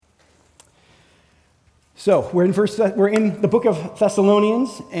So we're in the book of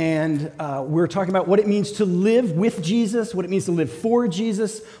Thessalonians, and we're talking about what it means to live with Jesus, what it means to live for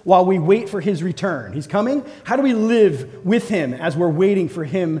Jesus while we wait for his return. He's coming. How do we live with him as we're waiting for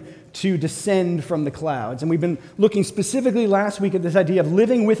him to descend from the clouds? And we've been looking specifically last week at this idea of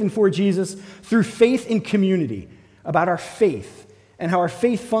living with and for Jesus through faith in community, about our faith and how our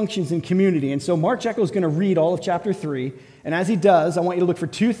faith functions in community. And so Mark Jekyll is going to read all of chapter 3. And as he does, I want you to look for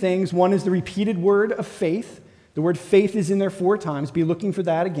two things. One is the repeated word of faith. The word faith is in there 4 times. Be looking for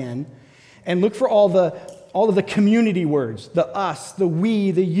that again. And look for all of the community words, the us, the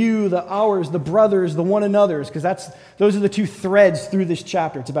we, the you, the ours, the brothers, the one another's, because those are the 2 threads through this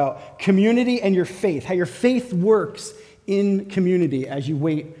chapter. It's about community and your faith, how your faith works in community as you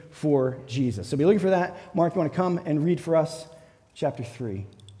wait for Jesus. So be looking for that. Mark, you want to come and read for us chapter 3?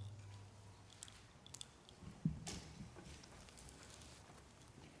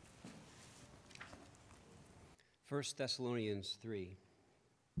 1 Thessalonians 3.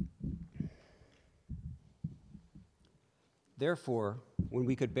 Therefore, when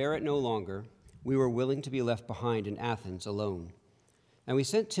we could bear it no longer, we were willing to be left behind in Athens alone. And we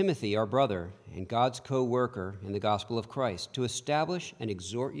sent Timothy, our brother, and God's co-worker in the gospel of Christ, to establish and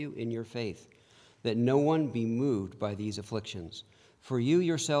exhort you in your faith, that no one be moved by these afflictions. For you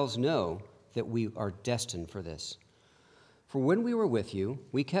yourselves know that we are destined for this. For when we were with you,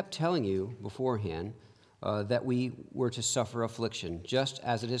 we kept telling you beforehand that we were to suffer affliction, just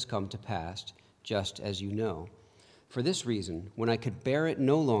as it has come to pass, just as you know. For this reason, when I could bear it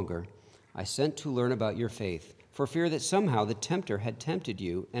no longer, I sent to learn about your faith, for fear that somehow the tempter had tempted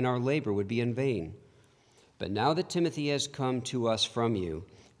you, and our labor would be in vain. But now that Timothy has come to us from you,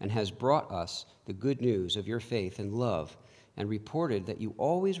 and has brought us the good news of your faith and love, and reported that you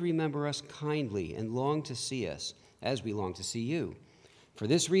always remember us kindly and long to see us, as we long to see you. For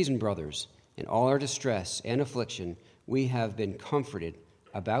this reason, brothers, in all our distress and affliction, we have been comforted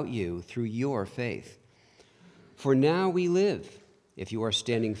about you through your faith. For now we live, if you are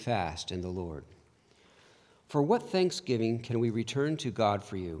standing fast in the Lord. For what thanksgiving can we return to God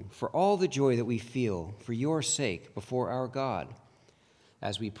for you, for all the joy that we feel for your sake before our God,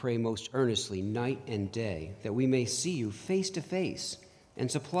 as we pray most earnestly night and day, that we may see you face to face and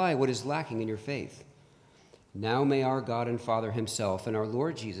supply what is lacking in your faith. Now may our God and Father himself and our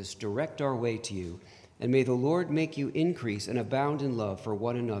Lord Jesus direct our way to you, and may the Lord make you increase and abound in love for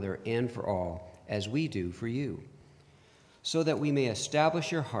one another and for all, as we do for you, so that we may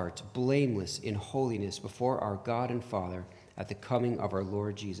establish your hearts blameless in holiness before our God and Father at the coming of our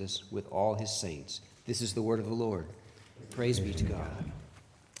Lord Jesus with all his saints. This is the word of the Lord. Praise be to God.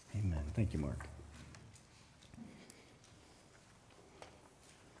 Amen. Thank you, Mark.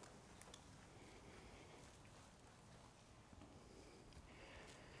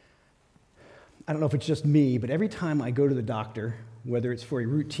 I don't know if it's just me, but every time I go to the doctor, whether it's for a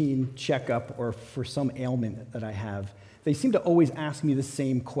routine checkup or for some ailment that I have, they seem to always ask me the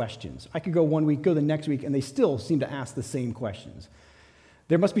same questions. I could go one week, go the next week, and they still seem to ask the same questions.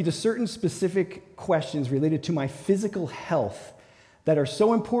 There must be just certain specific questions related to my physical health that are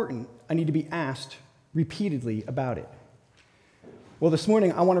so important, I need to be asked repeatedly about it. Well, this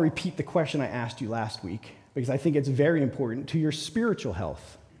morning, I want to repeat the question I asked you last week, because I think it's very important to your spiritual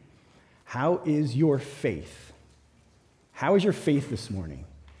health. How is your faith? How is your faith this morning?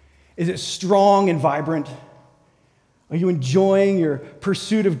 Is it strong and vibrant? Are you enjoying your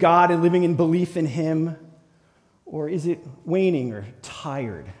pursuit of God and living in belief in him? Or is it waning or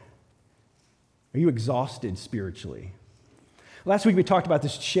tired? Are you exhausted spiritually? Last week we talked about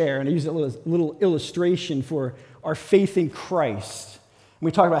this chair, and I used a little illustration for our faith in Christ. And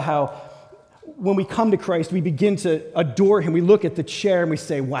we talked about how when we come to Christ, we begin to adore him. We look at the chair and we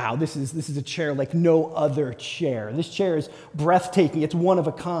say, wow, this is a chair like no other chair. This chair is breathtaking. It's one of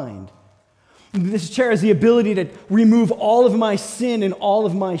a kind. This chair has the ability to remove all of my sin and all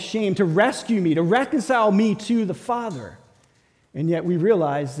of my shame, to rescue me, to reconcile me to the Father. And yet we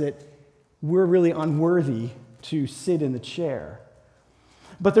realize that we're really unworthy to sit in the chair.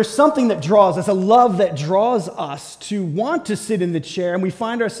 But there's something that draws us, a love that draws us to want to sit in the chair, and we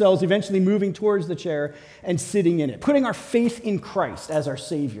find ourselves eventually moving towards the chair and sitting in it, putting our faith in Christ as our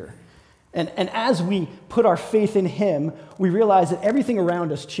Savior. And as we put our faith in him, we realize that everything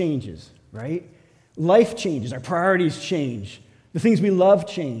around us changes, right? Life changes, our priorities change, the things we love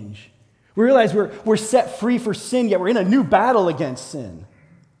change. We realize we're set free for sin, yet we're in a new battle against sin.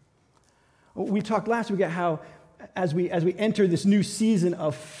 We talked last week about how as we enter this new season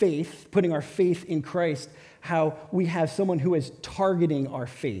of faith, putting our faith in Christ, how we have someone who is targeting our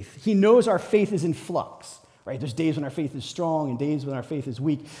faith. He knows our faith is in flux. right? There's days when our faith is strong and days when our faith is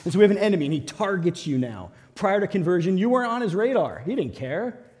weak. And so we have an enemy, and he targets you now. Prior to conversion, you weren't on his radar. He didn't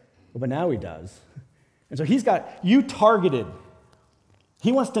care, but now he does. And so he's got you targeted.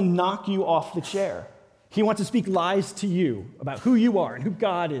 He wants to knock you off the chair. He wants to speak lies to you about who you are and who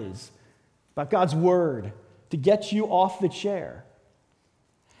God is, about God's word, to get you off the chair.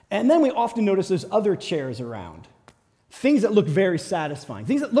 And then we often notice there's other chairs around. Things that look very satisfying.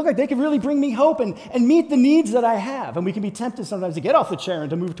 Things that look like they could really bring me hope and meet the needs that I have. And we can be tempted sometimes to get off the chair and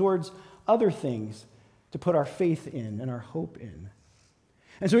to move towards other things to put our faith in and our hope in.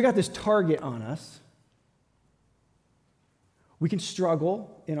 And so we got this target on us. We can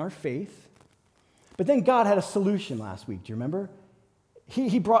struggle in our faith. But then God had a solution last week. Do you remember?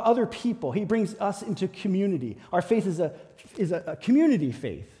 He brought other people. He brings us into community. Our faith is a community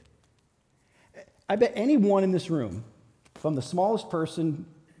faith. I bet anyone in this room, from the smallest person,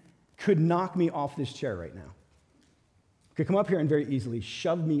 could knock me off this chair right now. Could come up here and very easily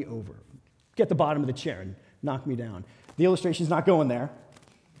shove me over, get the bottom of the chair and knock me down. The illustration's not going there.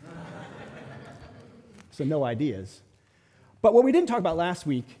 So no ideas. But what we didn't talk about last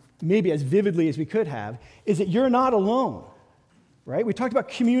week, maybe as vividly as we could have, is that you're not alone, right? We talked about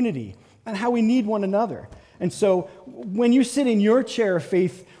community and how we need one another. And so when you sit in your chair of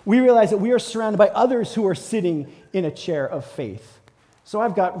faith, we realize that we are surrounded by others who are sitting in a chair of faith. So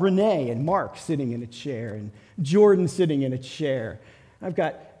I've got Renee and Mark sitting in a chair, and Jordan sitting in a chair. I've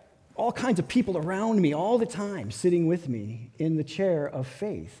got all kinds of people around me all the time sitting with me in the chair of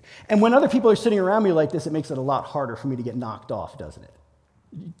faith. And when other people are sitting around me like this, it makes it a lot harder for me to get knocked off, doesn't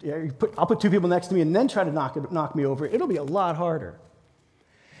it? I'll put two people next to me and then try to knock me over. It'll be a lot harder.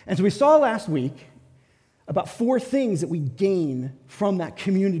 And so we saw last week about 4 things that we gain from that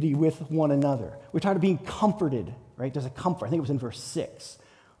community with one another. We talked about being comforted, right? There's a comfort. I think it was in verse 6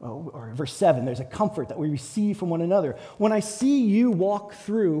 or verse 7. There's a comfort that we receive from one another. When I see you walk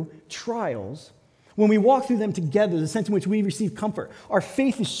through trials, when we walk through them together, the sense in which we receive comfort, our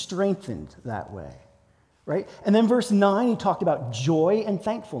faith is strengthened that way, right? And then verse 9, he talked about joy and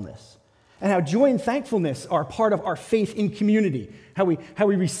thankfulness, and how joy and thankfulness are part of our faith in community, how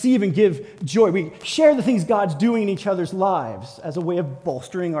we receive and give joy. We share the things God's doing in each other's lives as a way of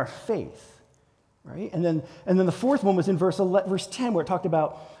bolstering our faith, right? And then the fourth one was in verse 10, where it talked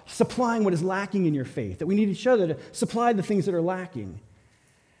about supplying what is lacking in your faith, that we need each other to supply the things that are lacking.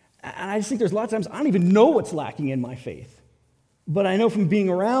 And I just think there's a lot of times I don't even know what's lacking in my faith, but I know from being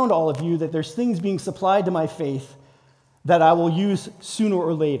around all of you that there's things being supplied to my faith that I will use sooner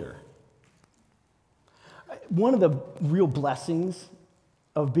or later. One of the real blessings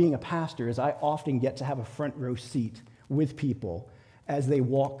of being a pastor is I often get to have a front row seat with people as they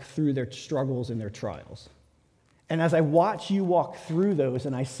walk through their struggles and their trials. And as I watch you walk through those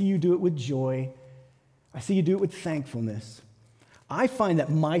and I see you do it with joy, I see you do it with thankfulness, I find that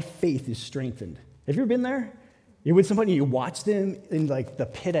my faith is strengthened. Have you ever been there? You're with somebody and you watch them in like the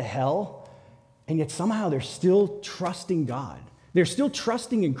pit of hell, and yet somehow they're still trusting God. They're still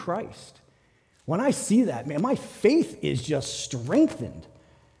trusting in Christ. When I see that, man, my faith is just strengthened.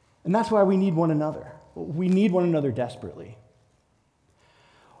 And that's why we need one another. We need one another desperately.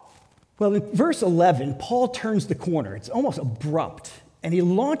 Well, in verse 11, Paul turns the corner. It's almost abrupt, and he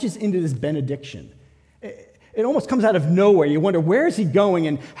launches into this benediction. It almost comes out of nowhere. You wonder, where is he going,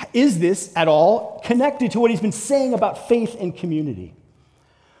 and is this at all connected to what he's been saying about faith and community?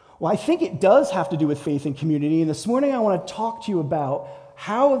 Well, I think it does have to do with faith and community, and this morning I want to talk to you about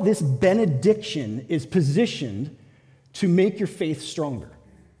how this benediction is positioned to make your faith stronger,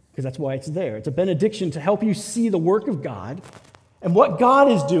 because that's why it's there. It's a benediction to help you see the work of God and what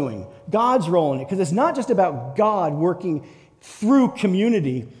God is doing, God's role in it, because it's not just about God working through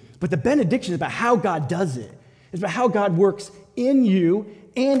community, but the benediction is about how God does it. It's about how God works in you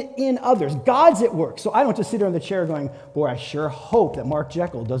and in others. God's at work. So I don't just sit there in the chair going, boy, I sure hope that Mark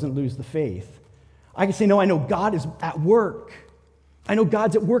Jekyll doesn't lose the faith. I can say, no, I know God is at work. I know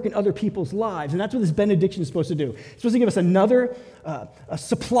God's at work in other people's lives, and that's what this benediction is supposed to do. It's supposed to give us another a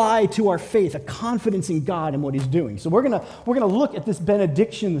supply to our faith, a confidence in God and what He's doing. So we're gonna look at this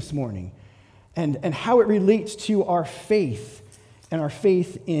benediction this morning and how it relates to our faith and our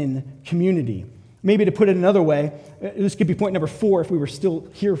faith in community. Maybe to put it another way, this could be point number 4 if we were still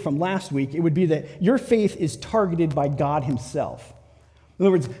here from last week. It would be that your faith is targeted by God Himself. In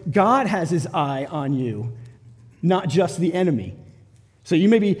other words, God has His eye on you, not just the enemy. So you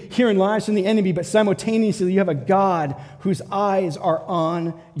may be hearing lies from the enemy, but simultaneously you have a God whose eyes are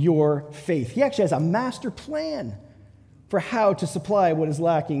on your faith. He actually has a master plan for how to supply what is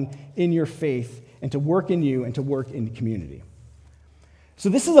lacking in your faith and to work in you and to work in the community. So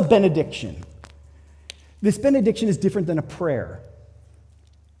this is a benediction. This benediction is different than a prayer.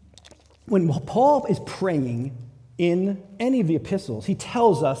 When Paul is praying in any of the epistles, he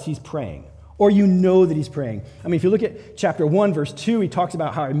tells us he's praying, or you know that he's praying. I mean, if you look at chapter 1, verse 2, he talks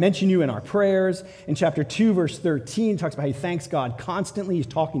about how I mention you in our prayers. In chapter 2, verse 13, he talks about how he thanks God constantly. He's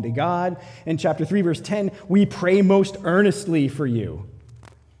talking to God. In chapter 3, verse 10, we pray most earnestly for you.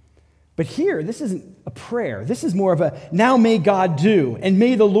 But here, this isn't a prayer. This is more of a, now may God do, and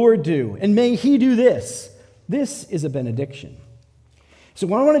may the Lord do, and may he do this. This is a benediction. So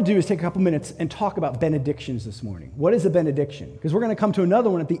what I want to do is take a couple minutes and talk about benedictions this morning. What is a benediction? Because we're going to come to another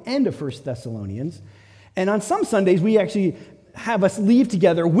one at the end of 1 Thessalonians. And on some Sundays, we actually have us leave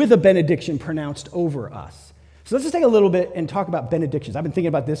together with a benediction pronounced over us. So let's just take a little bit and talk about benedictions. I've been thinking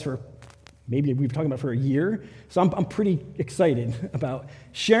about this for maybe we've been talking about it for a year. So I'm pretty excited about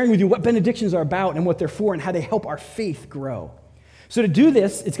sharing with you what benedictions are about and what they're for and how they help our faith grow. So to do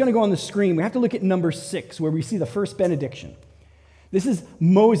this, it's going to go on the screen. We have to look at number 6, where we see the first benediction. This is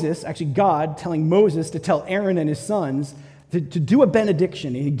Moses, actually God, telling Moses to tell Aaron and his sons to do a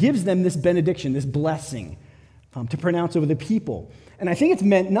benediction. And he gives them this benediction, this blessing, to pronounce over the people. And I think it's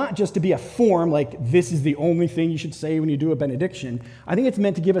meant not just to be a form, like this is the only thing you should say when you do a benediction. I think it's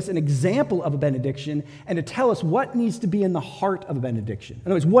meant to give us an example of a benediction and to tell us what needs to be in the heart of a benediction.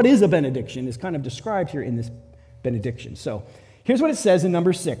 In other words, what is a benediction is kind of described here in this benediction. So here's what it says in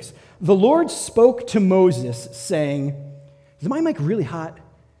number 6. The Lord spoke to Moses, saying... Is my mic really hot?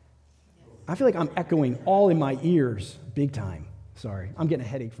 I feel like I'm echoing all in my ears, big time. Sorry, I'm getting a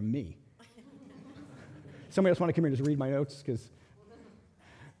headache from me. Somebody else want to come here and just read my notes? Because,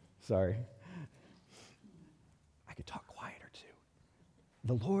 sorry. I could talk quieter too.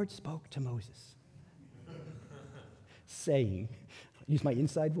 The Lord spoke to Moses, saying, use my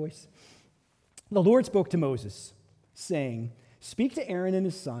inside voice. The Lord spoke to Moses, saying, speak to Aaron and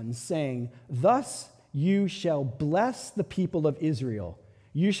his sons, saying, thus you shall bless the people of Israel.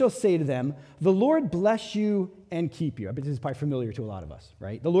 You shall say to them, the Lord bless you and keep you. I bet this is probably familiar to a lot of us,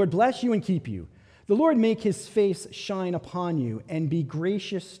 right? The Lord bless you and keep you. The Lord make his face shine upon you and be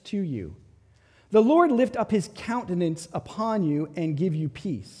gracious to you. The Lord lift up his countenance upon you and give you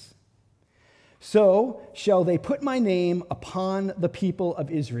peace. So shall they put my name upon the people of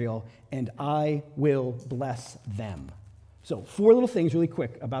Israel, and I will bless them. So 4 little things really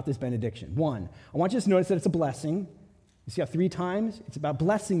quick about this benediction. 1, I want you to notice that it's a blessing. You see how 3 times? It's about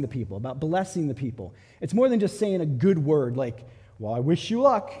blessing the people, about blessing the people. It's more than just saying a good word like, well, I wish you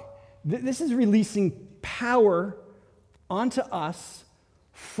luck. This is releasing power onto us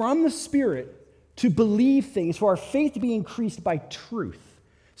from the Spirit to believe things, for our faith to be increased by truth.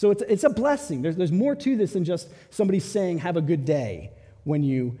 So it's a blessing. There's more to this than just somebody saying, have a good day when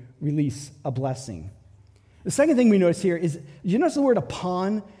you release a blessing. The second thing we notice here is, you notice the word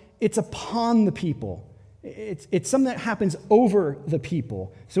upon? It's upon the people. It's something that happens over the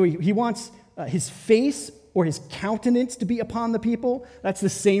people. So he wants his face or his countenance to be upon the people. That's the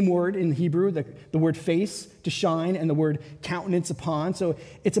same word in Hebrew, the word face, to shine, and the word countenance, upon. So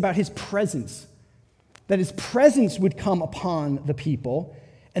it's about his presence, that his presence would come upon the people.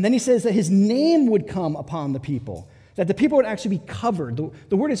 And then he says that his name would come upon the people. That the people would actually be covered.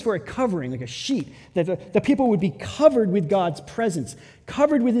 The word is for a covering, like a sheet. That the people would be covered with God's presence,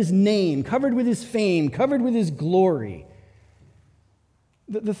 covered with his name, covered with his fame, covered with his glory.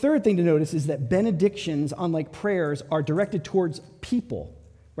 The third thing to notice is that benedictions, unlike prayers, are directed towards people,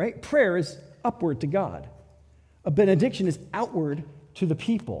 right? Prayer is upward to God. A benediction is outward to the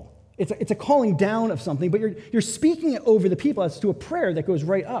people. It's a calling down of something, but you're speaking it over the people as to a prayer that goes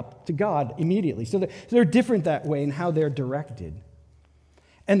right up to God immediately. So they're different that way in how they're directed.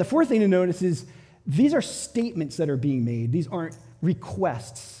 And the fourth thing to notice is these are statements that are being made. These aren't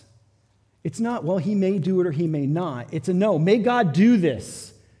requests. It's not, well, he may do it or he may not. It's a no, may God do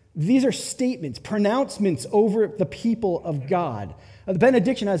this. These are statements, pronouncements over the people of God. The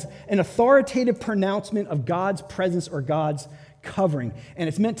benediction has an authoritative pronouncement of God's presence or God's covering. And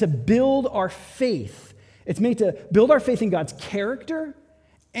it's meant to build our faith. It's meant to build our faith in God's character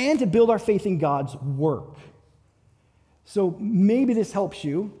and to build our faith in God's work. So maybe this helps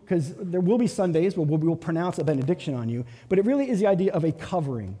you, because there will be Sundays where we will pronounce a benediction on you, but it really is the idea of a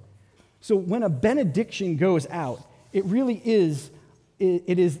covering. So when a benediction goes out, it really is,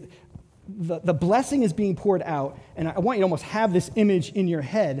 the blessing is being poured out, and I want you to almost have this image in your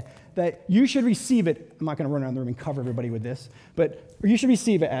head that you should receive it. I'm not going to run around the room and cover everybody with this, but you should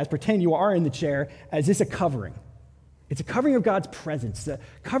receive it as, pretend you are in the chair, as this a covering. It's a covering of God's presence, the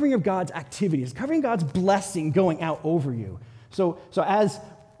covering of God's activities, covering of God's blessing going out over you. So as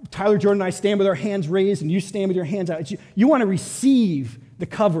Tyler, Jordan, and I stand with our hands raised and you stand with your hands out, you want to receive The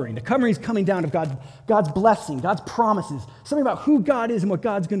covering. The covering is coming down of God's blessing, God's promises, something about who God is and what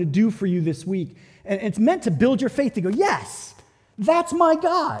God's going to do for you this week. And it's meant to build your faith to go, yes, that's my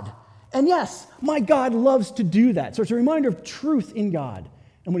God. And yes, my God loves to do that. So it's a reminder of truth in God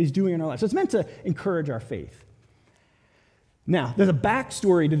and what he's doing in our lives. So it's meant to encourage our faith. Now, there's a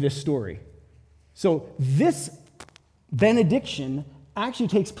backstory to this story. So this benediction actually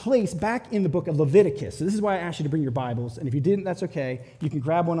takes place back in the book of Leviticus. So this is why I asked you to bring your Bibles. And if you didn't, that's okay. You can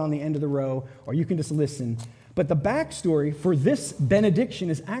grab one on the end of the row, or you can just listen. But the backstory for this benediction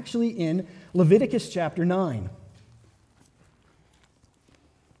is actually in Leviticus chapter 9.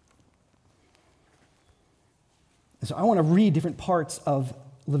 So I want to read different parts of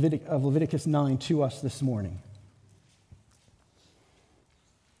Leviticus 9 to us this morning.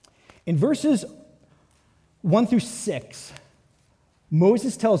 In verses 1 through 6,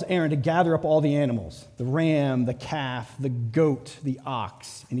 Moses tells Aaron to gather up all the animals, the ram, the calf, the goat, the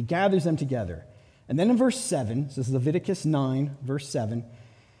ox, and he gathers them together. And then in verse 7, this is Leviticus 9, verse 7,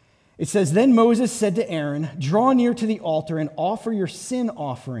 it says, "Then Moses said to Aaron, 'Draw near to the altar and offer your sin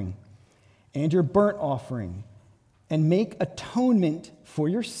offering and your burnt offering, and make atonement for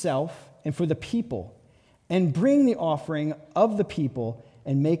yourself and for the people, and bring the offering of the people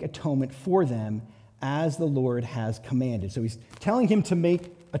and make atonement for them, as the Lord has commanded.'" So he's telling him to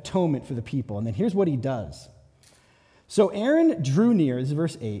make atonement for the people. And then here's what he does. So Aaron drew near, this is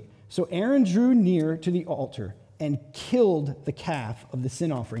verse 8. So Aaron drew near to the altar and killed the calf of the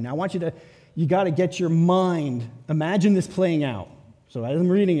sin offering. Now I want you got to get your mind, imagine this playing out. So as I'm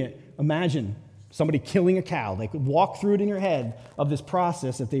reading it, imagine somebody killing a cow. They could walk through it in your head of this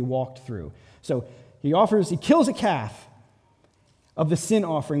process that they walked through. So he kills a calf of the sin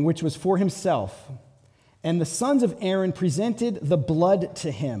offering, which was for himself. And the sons of Aaron presented the blood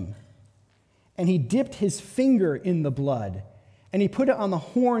to him. And he dipped his finger in the blood. And he put it on the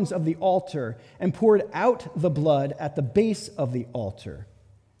horns of the altar and poured out the blood at the base of the altar.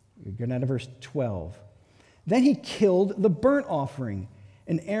 We're going down to verse 12. Then he killed the burnt offering.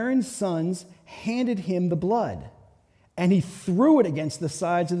 And Aaron's sons handed him the blood. And he threw it against the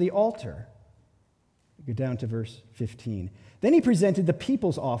sides of the altar. Go down to verse 15. Then he presented the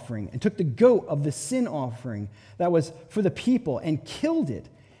people's offering and took the goat of the sin offering that was for the people and killed it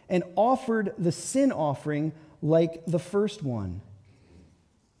and offered the sin offering like the first one.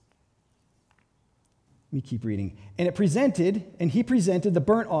 Let me keep reading. And he presented the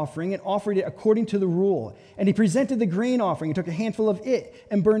burnt offering and offered it according to the rule. And he presented the grain offering and took a handful of it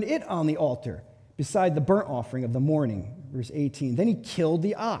and burned it on the altar beside the burnt offering of the morning. Verse 18. Then he killed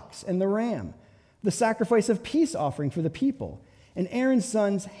the ox and the ram, the sacrifice of peace offering for the people. And Aaron's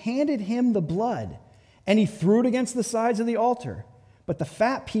sons handed him the blood, and he threw it against the sides of the altar. But the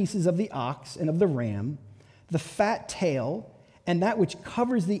fat pieces of the ox and of the ram, the fat tail, and that which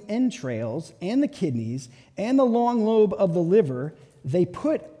covers the entrails and the kidneys, and the long lobe of the liver, they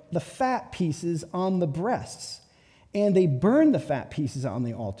put the fat pieces on the breasts, and they burned the fat pieces on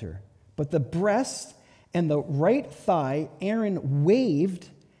the altar. But the breast and the right thigh Aaron waved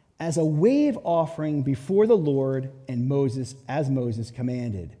as a wave offering before the Lord and Moses, as Moses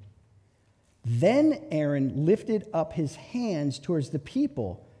commanded. Then Aaron lifted up his hands towards the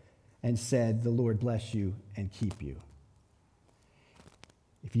people and said, "The Lord bless you and keep you."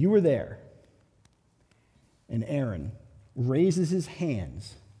 If you were there and Aaron raises his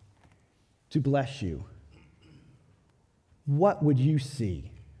hands to bless you, what would you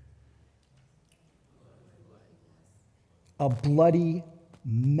see? A bloody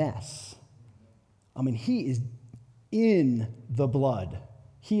mess. I mean, he is in the blood.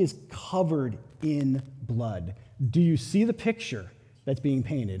 He is covered in blood. Do you see the picture that's being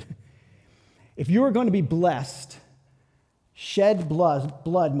painted? If you are going to be blessed, shed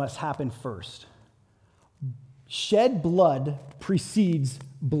blood must happen first. Shed blood precedes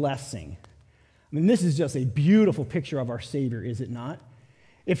blessing. I mean, this is just a beautiful picture of our Savior, is it not?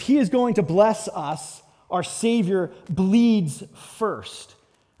 If he is going to bless us, our Savior bleeds first.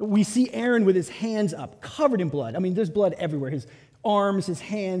 We see Aaron with his hands up, covered in blood. I mean, there's blood everywhere. His arms, his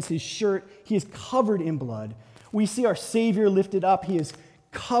hands, his shirt, he is covered in blood. We see our Savior lifted up. He is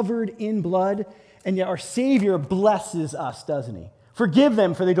covered in blood. And yet our Savior blesses us, doesn't he? Forgive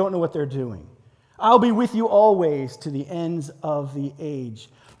them, for they don't know what they're doing. I'll be with you always to the ends of the age.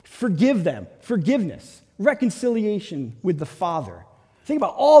 Forgive them. Forgiveness. Reconciliation with the Father. Think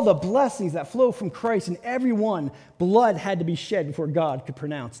about all the blessings that flow from Christ, and every one, blood had to be shed before God could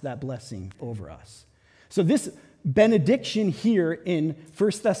pronounce that blessing over us. So this benediction here in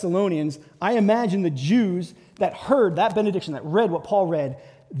 1 Thessalonians, I imagine the Jews that heard that benediction, that read what Paul read,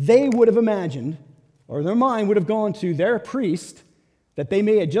 they would have imagined, or their mind would have gone to their priest, that they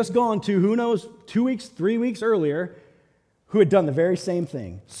may have just gone to, who knows, 2 weeks, 3 weeks earlier, who had done the very same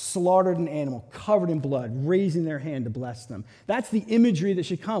thing, slaughtered an animal, covered in blood, raising their hand to bless them. That's the imagery that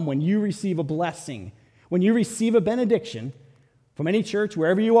should come when you receive a blessing. When you receive a benediction from any church,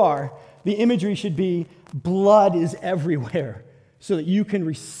 wherever you are, the imagery should be blood is everywhere so that you can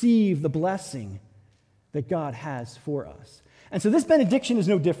receive the blessing that God has for us. And so this benediction is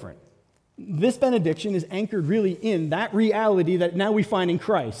no different. This benediction is anchored really in that reality that now we find in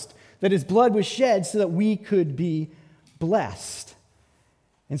Christ, that his blood was shed so that we could be blessed.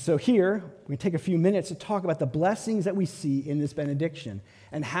 And so here, we're going to take a few minutes to talk about the blessings that we see in this benediction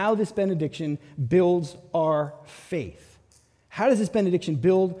and how this benediction builds our faith. How does this benediction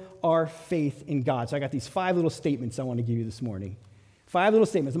build our faith in God? So I got these 5 little statements I want to give you this morning. 5 little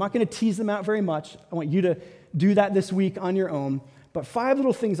statements. I'm not going to tease them out very much. I want you to do that this week on your own. But 5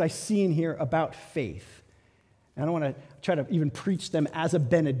 little things I see in here about faith. And I want to try to even preach them as a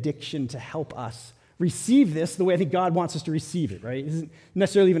benediction to help us receive this the way I think God wants us to receive it, right? This isn't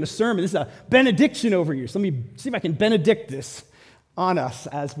necessarily even a sermon. This is a benediction over you. So let me see if I can benedict this on us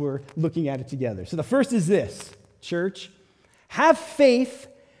as we're looking at it together. So the first is this, church. Have faith.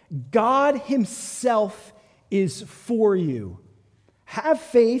 God himself is for you. Have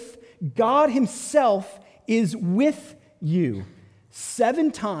faith. God himself is with you.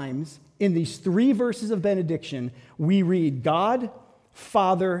 7 times in these 3 verses of benediction, we read God,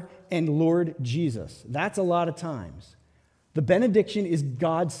 Father, and Lord Jesus. That's a lot of times. The benediction is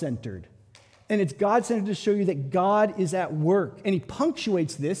God-centered. And it's God-centered to show you that God is at work. And he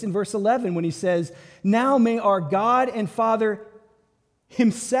punctuates this in verse 11 when he says, now may our God and Father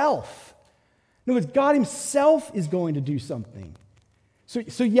himself. In other words, God himself is going to do something.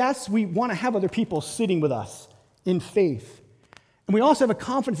 So yes, we want to have other people sitting with us in faith. And we also have a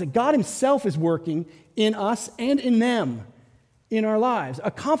confidence that God himself is working in us and in them in our lives.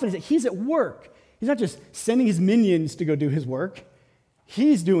 A confidence that he's at work. He's not just sending his minions to go do his work.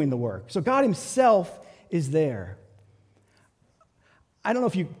 He's doing the work. So God himself is there. I don't know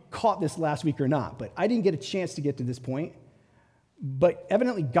if you caught this last week or not, but I didn't get a chance to get to this point. But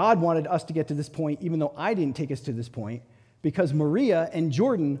evidently God wanted us to get to this point, even though I didn't take us to this point, because Maria and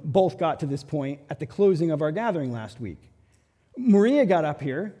Jordan both got to this point at the closing of our gathering last week. Maria got up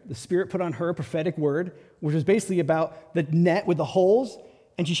here. The Spirit put on her a prophetic word, which was basically about the net with the holes,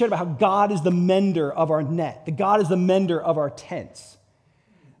 and she shared about how God is the mender of our net, that God is the mender of our tents.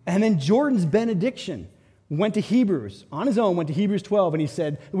 And then Jordan's benediction went to Hebrews, on his own, went to Hebrews 12, and he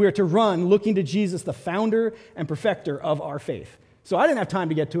said, we are to run looking to Jesus, the founder and perfecter of our faith. So I didn't have time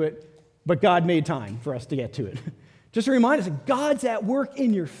to get to it, but God made time for us to get to it. Just to remind us that God's at work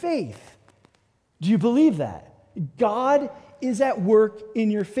in your faith. Do you believe that? God is at work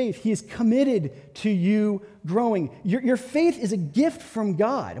in your faith. He is committed to you growing. Your faith is a gift from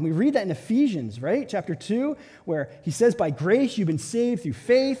God. And we read that in Ephesians, right? Chapter 2, where he says, by grace you've been saved through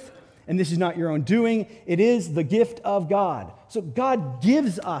faith, and this is not your own doing. It is the gift of God. So God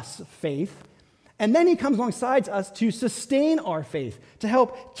gives us faith, and then he comes alongside us to sustain our faith, to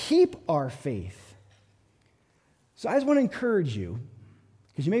help keep our faith. So I just want to encourage you,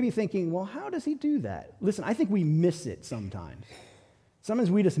 because you may be thinking, well, how does he do that? Listen, I think we miss it sometimes. Sometimes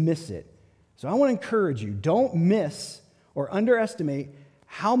we just miss it. So I want to encourage you, don't miss or underestimate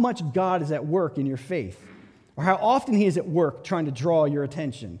how much God is at work in your faith, or how often he is at work trying to draw your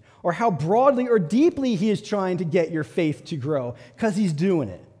attention, or how broadly or deeply he is trying to get your faith to grow, because he's doing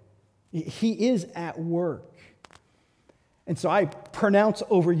it. He is at work. And so I pronounce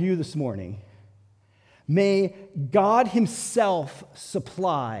over you this morning, may God himself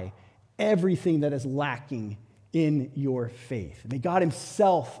supply everything that is lacking in your faith. May God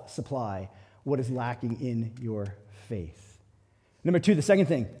himself supply what is lacking in your faith. Number 2, the second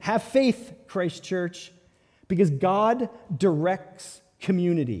thing, have faith, Christ Church, because God directs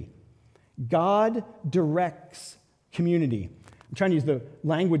community. God directs community. I'm trying to use the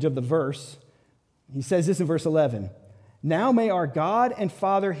language of the verse. He says this in verse 11. Now may our God and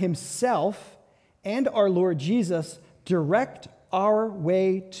Father himself and our Lord Jesus direct our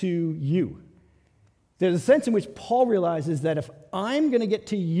way to you. There's a sense in which Paul realizes that if I'm going to get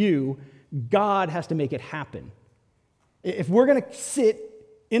to you, God has to make it happen. If we're going to sit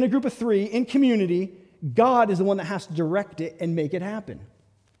in a group of 3 in community, God is the one that has to direct it and make it happen.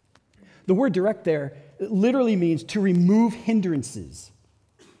 The word direct there literally means to remove hindrances.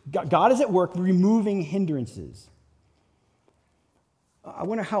 God is at work removing hindrances. I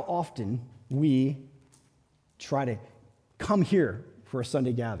wonder how often we try to come here for a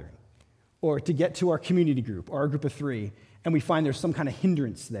Sunday gathering or to get to our community group or our group of 3, and we find there's some kind of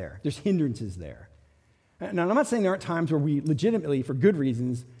hindrance there. There's hindrances there. Now, I'm not saying there aren't times where we legitimately, for good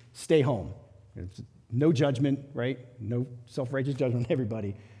reasons, stay home. There's no judgment, right? No self-righteous judgment on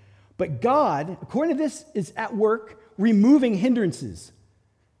everybody. But God, according to this, is at work removing hindrances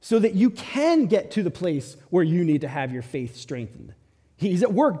so that you can get to the place where you need to have your faith strengthened. He's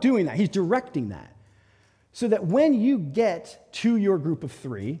at work doing that. He's directing that. So that when you get to your group of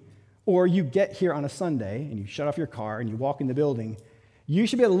 3, or you get here on a Sunday and you shut off your car and you walk in the building, you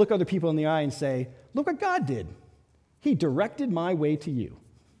should be able to look other people in the eye and say, look what God did. He directed my way to you.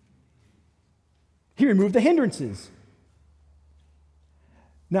 He removed the hindrances.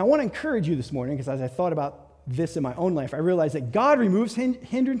 Now, I want to encourage you this morning, because as I thought about this in my own life, I realized that God removes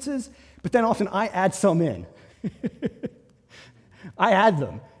hindrances, but then often I add some in. I add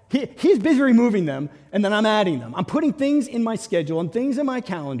them. He's busy removing them, and then I'm adding them. I'm putting things in my schedule and things in my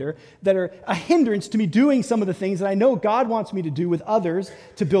calendar that are a hindrance to me doing some of the things that I know God wants me to do with others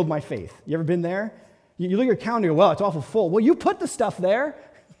to build my faith. You ever been there? You look at your calendar and go, well, it's awful full. Well, you put the stuff there,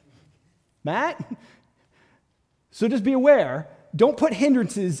 Matt. So just be aware. Don't put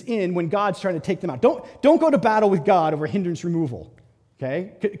hindrances in when God's trying to take them out. Don't go to battle with God over hindrance removal,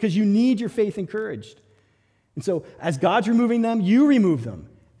 okay? Because you need your faith encouraged. And so as God's removing them, you remove them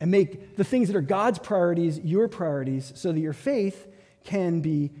and make the things that are God's priorities your priorities so that your faith can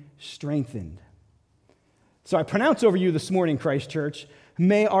be strengthened. So I pronounce over you this morning, Christ Church,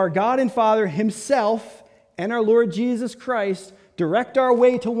 may our God and Father himself and our Lord Jesus Christ direct our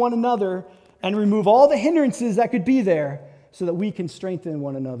way to one another and remove all the hindrances that could be there so that we can strengthen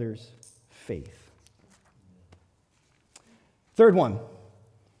one another's faith. Third one,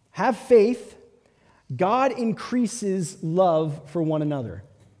 have faith. God increases love for one another.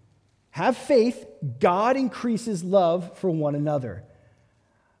 Have faith. God increases love for one another.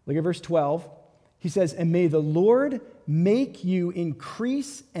 Look at verse 12. He says, and may the Lord make you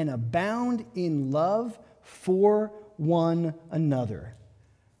increase and abound in love for one another.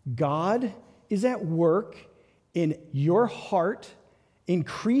 God is at work in your heart,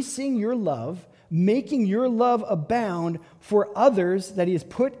 increasing your love, making your love abound for others that he has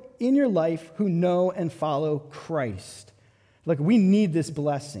put in your life who know and follow Christ. Look, we need this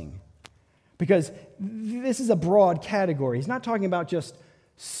blessing because this is a broad category. He's not talking about just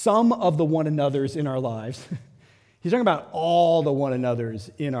some of the one another's in our lives. He's talking about all the one another's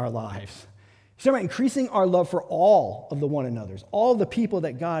in our lives. He's talking about increasing our love for all of the one another's, all the people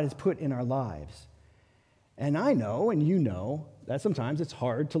that God has put in our lives. And I know, and you know, that sometimes it's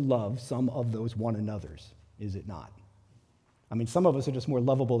hard to love some of those one another's, is it not? I mean, some of us are just more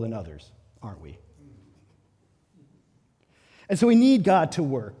lovable than others, aren't we? And so we need God to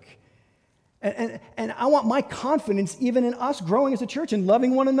work. And I want my confidence, even in us growing as a church and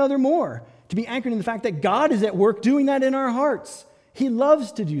loving one another more, to be anchored in the fact that God is at work doing that in our hearts. He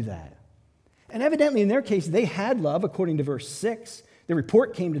loves to do that. And evidently, in their case, they had love, according to verse 6. The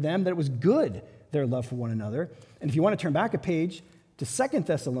report came to them that it was good, their love for one another. And if you want to turn back a page to 2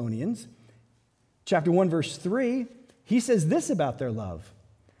 Thessalonians, chapter 1, verse 3, he says this about their love.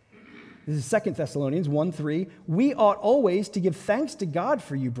 This is 2 Thessalonians 1:3. We ought always to give thanks to God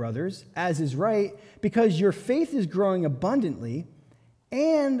for you, brothers, as is right, because your faith is growing abundantly,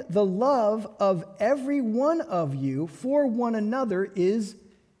 and the love of every one of you for one another is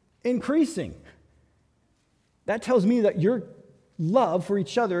increasing. That tells me that your love for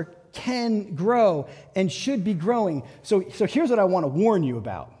each other can grow and should be growing. So here's what I want to warn you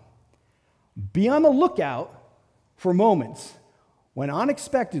about. Be on the lookout for moments when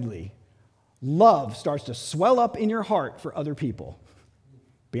unexpectedly love starts to swell up in your heart for other people.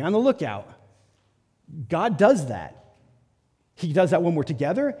 Be on the lookout. God does that. He does that when we're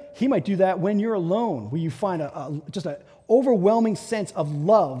together. He might do that when you're alone, where you find just an overwhelming sense of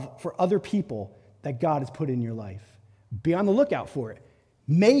love for other people that God has put in your life. Be on the lookout for it.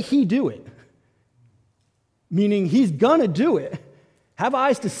 May he do it. Meaning he's gonna do it. Have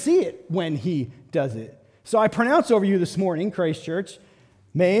eyes to see it when he does it. So I pronounce over you this morning, Christ Church,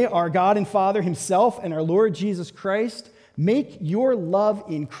 may our God and Father himself and our Lord Jesus Christ make your love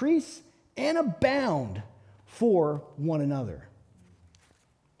increase and abound for one another.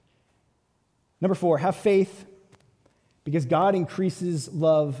 Number 4, have faith because God increases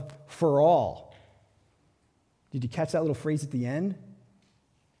love for all. Did you catch that little phrase at the end?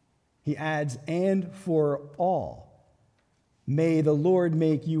 He adds, and for all. May the Lord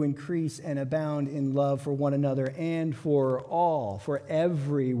make you increase and abound in love for one another and for all, for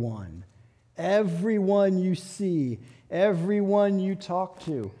everyone. Everyone you see, everyone you talk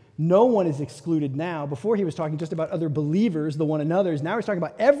to. No one is excluded now. Before he was talking just about other believers, the one another's. Now he's talking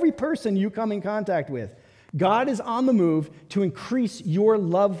about every person you come in contact with. God is on the move to increase your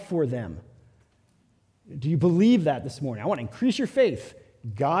love for them. Do you believe that this morning? I want to increase your faith.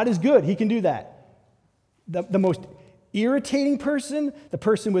 God is good. He can do that. The most irritating person, the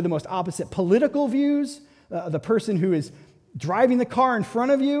person with the most opposite political views, the person who is driving the car in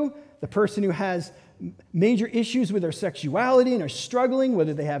front of you, the person who has major issues with their sexuality and are struggling,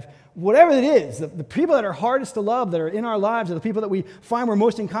 whether they have whatever it is, the people that are hardest to love, that are in our lives, are the people that we find we're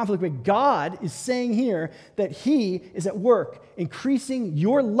most in conflict with. God is saying here that He is at work increasing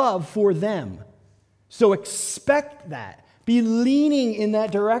your love for them. So expect that. Be leaning in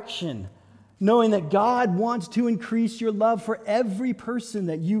that direction, knowing that God wants to increase your love for every person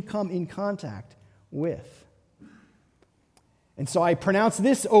that you come in contact with. And so I pronounce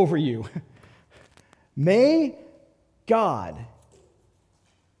this over you. May God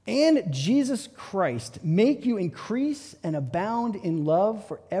and Jesus Christ make you increase and abound in love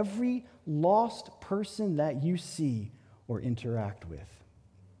for every lost person that you see or interact with.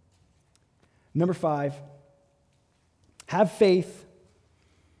 Number 5, have faith.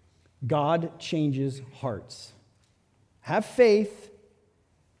 God changes hearts. Have faith.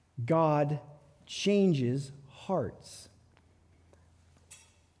 God changes hearts.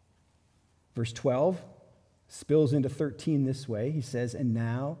 Verse 12 spills into 13 this way. He says, and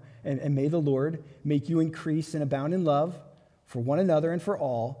may the Lord make you increase and abound in love for one another and for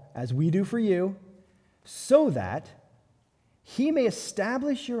all, as we do for you, so that He may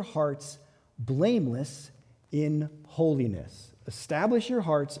establish your hearts blameless in holiness. Establish your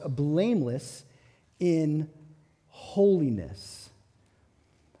hearts blameless in holiness.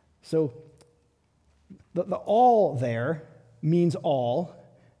 So the all there means all.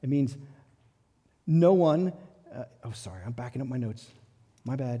 It means no one, I'm backing up my notes.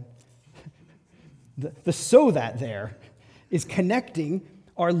 My bad. The so that there is connecting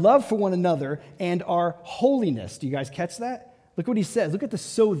our love for one another and our holiness. Do you guys catch that? Look what he says. Look at the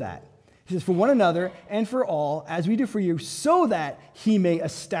so that. He says, for one another and for all, as we do for you, so that He may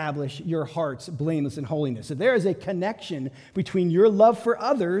establish your hearts blameless in holiness. So there is a connection between your love for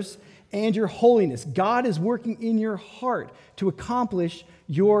others and your holiness. God is working in your heart to accomplish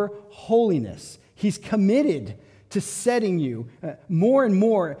your holiness. He's committed to setting you more and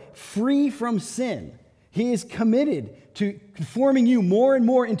more free from sin. He is committed to conforming you more and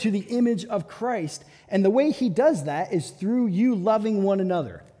more into the image of Christ. And the way He does that is through you loving one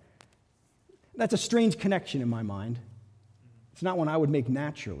another. That's a strange connection in my mind. It's not one I would make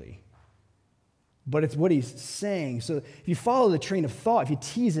naturally. But it's what He's saying. So if you follow the train of thought, if you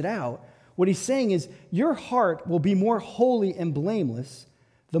tease it out, what He's saying is your heart will be more holy and blameless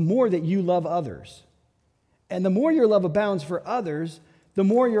the more that you love others. And the more your love abounds for others, the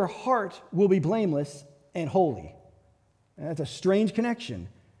more your heart will be blameless and holy. And that's a strange connection.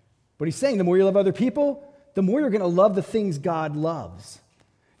 But He's saying the more you love other people, the more you're going to love the things God loves.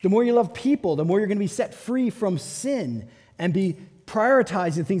 The more you love people, the more you're going to be set free from sin and be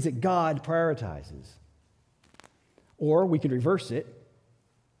prioritizing things that God prioritizes. Or we could reverse it.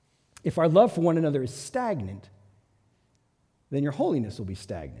 If our love for one another is stagnant, then your holiness will be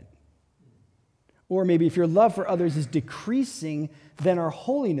stagnant. Or maybe if your love for others is decreasing, then our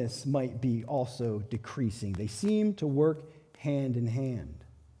holiness might be also decreasing. They seem to work hand in hand.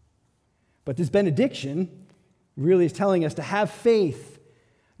 But this benediction really is telling us to have faith.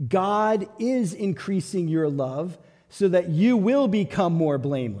 God is increasing your love so that you will become more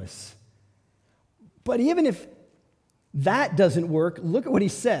blameless. But even if that doesn't work, look at what he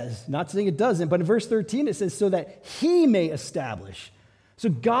says. Not saying it doesn't, but in verse 13 it says, so that He may establish. So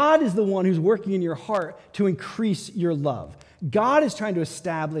God is the one who's working in your heart to increase your love. God is trying to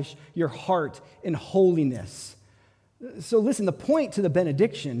establish your heart in holiness. So listen, the point to the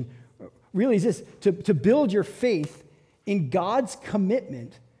benediction really is this, to build your faith in God's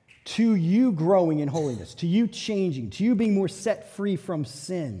commitment to you growing in holiness, to you changing, to you being more set free from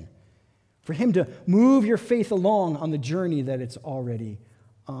sin, for Him to move your faith along on the journey that it's already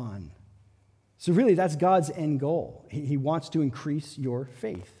on. So really, that's God's end goal. He wants to increase your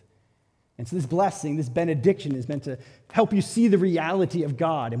faith. And so this blessing, this benediction is meant to help you see the reality of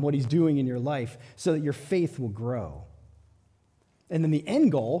God and what He's doing in your life so that your faith will grow. And then the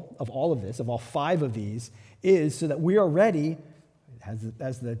end goal of all of this, of all 5 of these, is so that we are ready,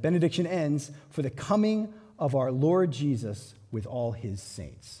 as the benediction ends, for the coming of our Lord Jesus with all His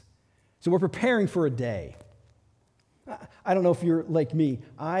saints. So we're preparing for a day. I don't know if you're like me.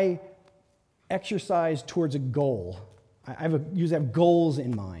 I exercise towards a goal. I usually have goals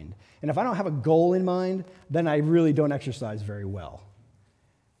in mind. And if I don't have a goal in mind, then I really don't exercise very well.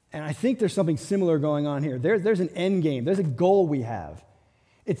 And I think there's something similar going on here. There's an end game. There's a goal we have.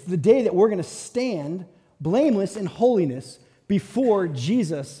 It's the day that we're going to stand blameless in holiness before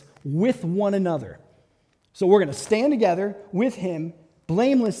Jesus with one another. So we're going to stand together with him,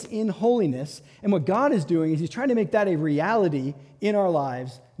 blameless in holiness. And what God is doing is he's trying to make that a reality in our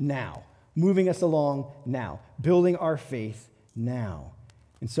lives now, moving us along now, building our faith now.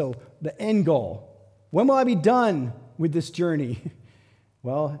 And so the end goal, when will I be done with this journey?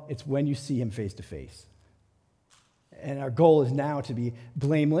 Well, it's when you see him face to face. And our goal is now to be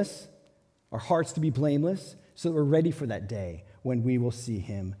blameless, our hearts to be blameless, so that we're ready for that day when we will see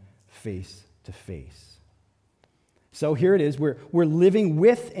him face to face. So here it is. We're living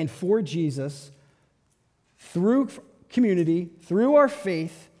with and for Jesus through community, through our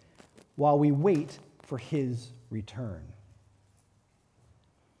faith, while we wait for his return.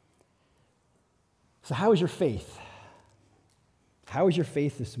 So how is your faith? How is your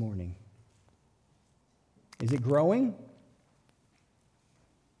faith this morning? Is it growing?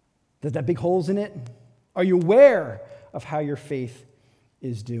 Does that have big holes in it? Are you aware of how your faith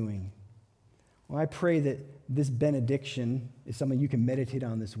is doing? Well, I pray that this benediction is something you can meditate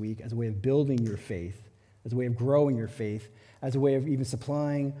on this week as a way of building your faith, as a way of growing your faith, as a way of even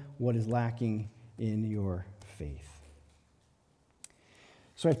supplying what is lacking in your faith.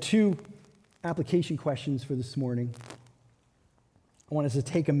 So I have two application questions for this morning. I want us to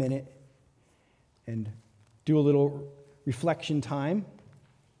take a minute and do a little reflection time.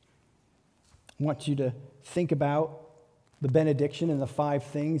 I want you to think about the benediction and the 5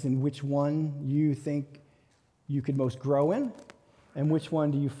 things and which one you think you could most grow in, and which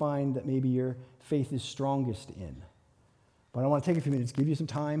one do you find that maybe your faith is strongest in. But I want to take a few minutes, give you some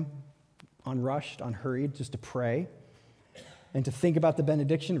time, unrushed, unhurried, just to pray and to think about the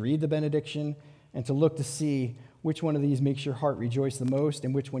benediction, read the benediction, and to look to see which one of these makes your heart rejoice the most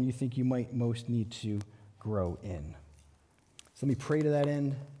and which one you think you might most need to grow in. So let me pray to that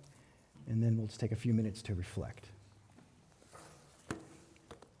end, and then we'll just take a few minutes to reflect.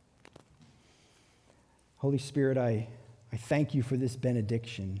 Holy Spirit, I thank you for this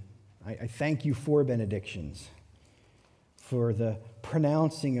benediction. I thank you for benedictions, for the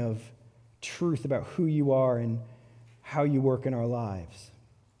pronouncing of truth about who you are and how you work in our lives.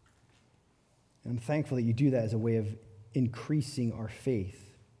 And I'm thankful that you do that as a way of increasing our faith.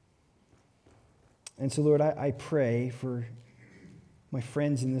 And so, Lord, I pray for my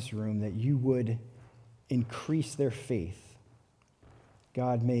friends in this room that you would increase their faith.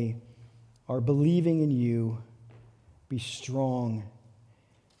 God, may our believing in you be strong.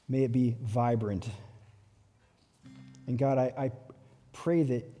 May it be vibrant. And God, I pray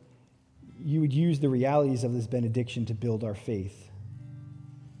that you would use the realities of this benediction to build our faith.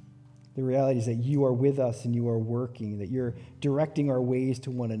 The realities that you are with us and you are working, that you're directing our ways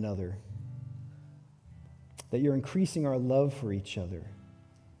to one another, that you're increasing our love for each other,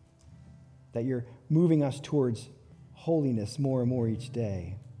 that you're moving us towards holiness more and more each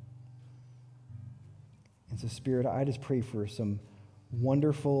day. And so, Spirit, I just pray for some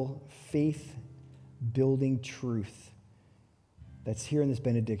wonderful faith-building truth that's here in this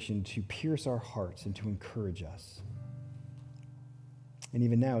benediction to pierce our hearts and to encourage us. And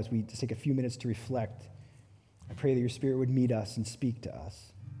even now, as we just take a few minutes to reflect, I pray that your Spirit would meet us and speak to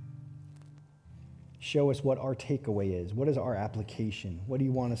us. Show us what our takeaway is. What is our application? What do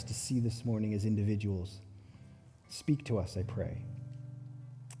you want us to see this morning as individuals? Speak to us, I pray.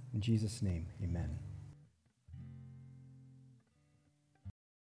 In Jesus' name, amen.